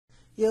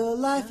Your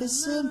life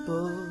is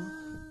simple,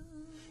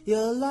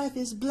 your life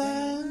is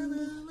bland,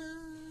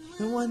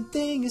 and one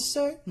thing is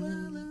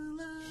certain,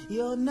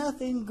 you're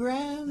nothing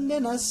grand.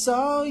 And I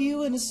saw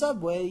you in the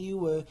subway, you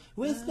were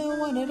with no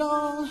one at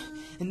all,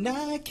 and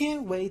I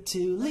can't wait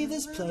to leave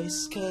this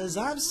place, 'cause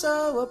I'm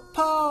so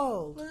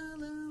appalled.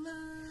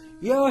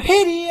 You're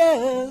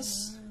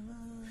hideous,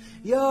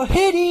 you're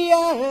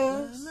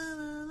hideous,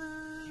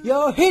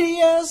 you're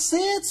hideous,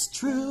 it's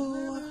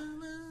true.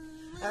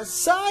 I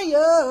saw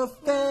your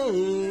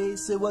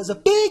face, it was a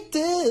big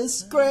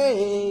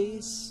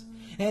disgrace,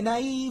 and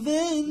I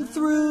even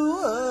threw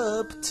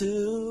up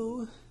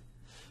too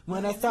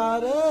when I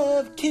thought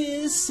of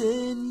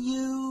kissing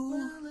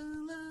you.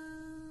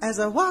 As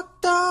I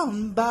walked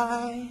on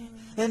by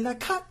and I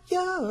caught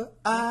your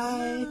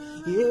eye,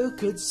 you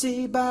could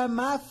see by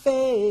my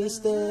face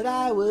that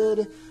I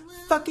would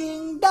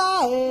fucking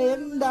die.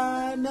 And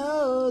I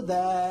know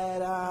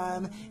that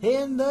I'm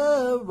in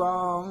the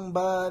wrong,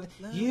 but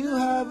you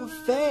have a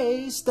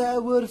face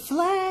that would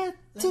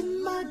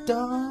flatten my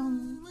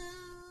dome.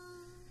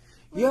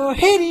 You're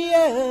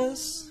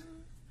hideous,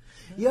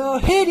 you're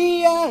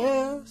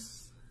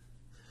hideous,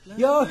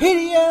 you're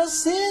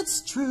hideous,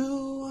 it's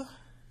true.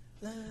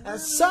 I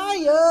saw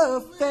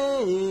your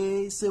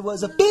face, it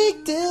was a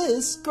big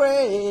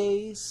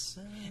disgrace,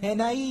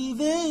 and I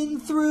even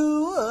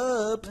threw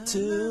up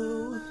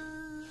too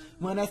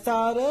when I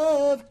thought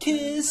of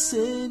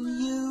kissing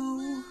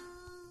you.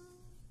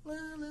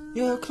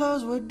 Your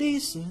clothes were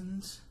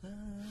decent,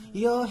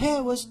 your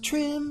hair was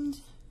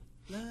trimmed,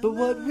 but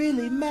what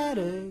really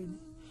mattered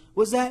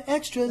was that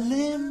extra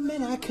limb,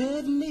 and I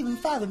couldn't even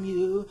fathom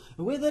you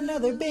with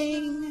another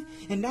being.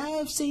 And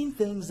I've seen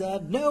things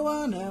that no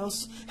one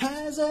else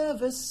has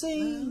ever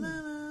seen.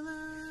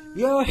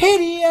 You're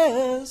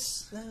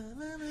hideous,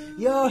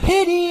 you're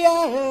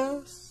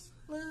hideous,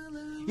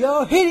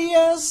 you're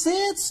hideous,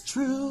 it's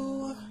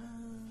true.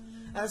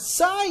 I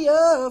saw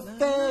your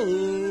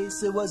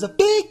face, it was a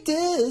big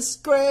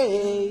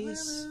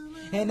disgrace,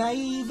 and I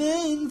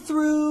even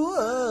threw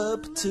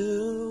up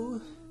too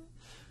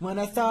when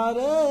I thought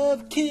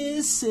of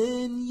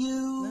kissing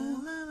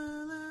you.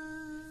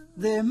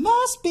 There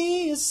must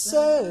be a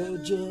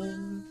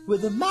surgeon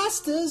with a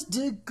master's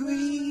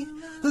degree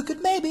who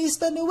could maybe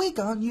spend a week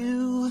on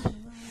you,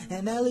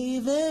 and I'll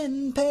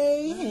even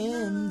pay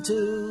him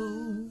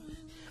too,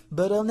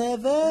 but I'll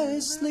never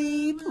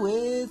sleep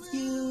with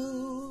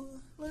you.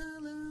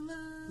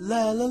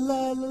 La la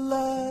la la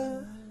la,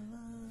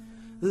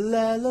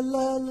 la la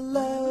la la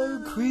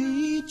la,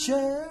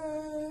 creature.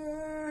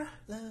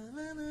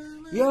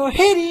 You're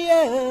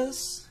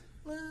hideous,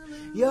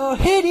 you're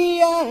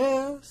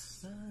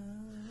hideous,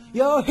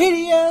 you're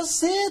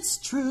hideous, it's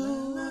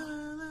true.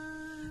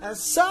 I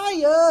saw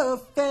your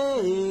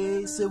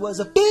face, it was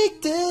a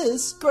big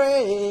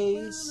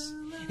disgrace,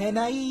 and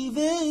I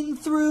even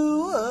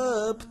threw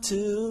up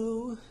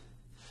too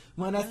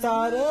when I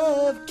thought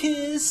of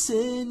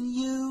kissing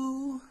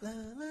you.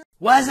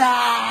 What's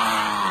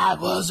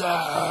up? What's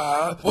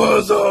up?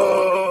 What's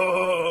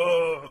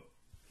up?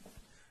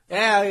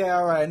 Yeah,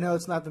 alright. No,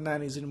 it's not the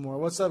 90s anymore.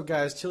 What's up,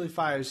 guys?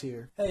 ChilliFires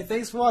here. Hey,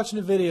 thanks for watching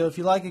the video. If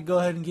you like it, go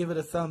ahead and give it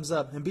a thumbs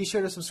up. And be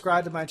sure to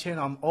subscribe to my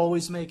channel. I'm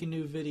always making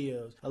new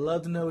videos. I'd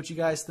love to know what you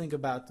guys think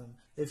about them.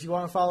 If you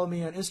want to follow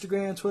me on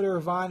Instagram, Twitter, or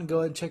Vine, go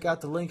ahead and check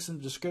out the links in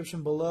the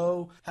description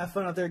below. Have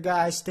fun out there,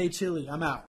 guys. Stay chilly. I'm out.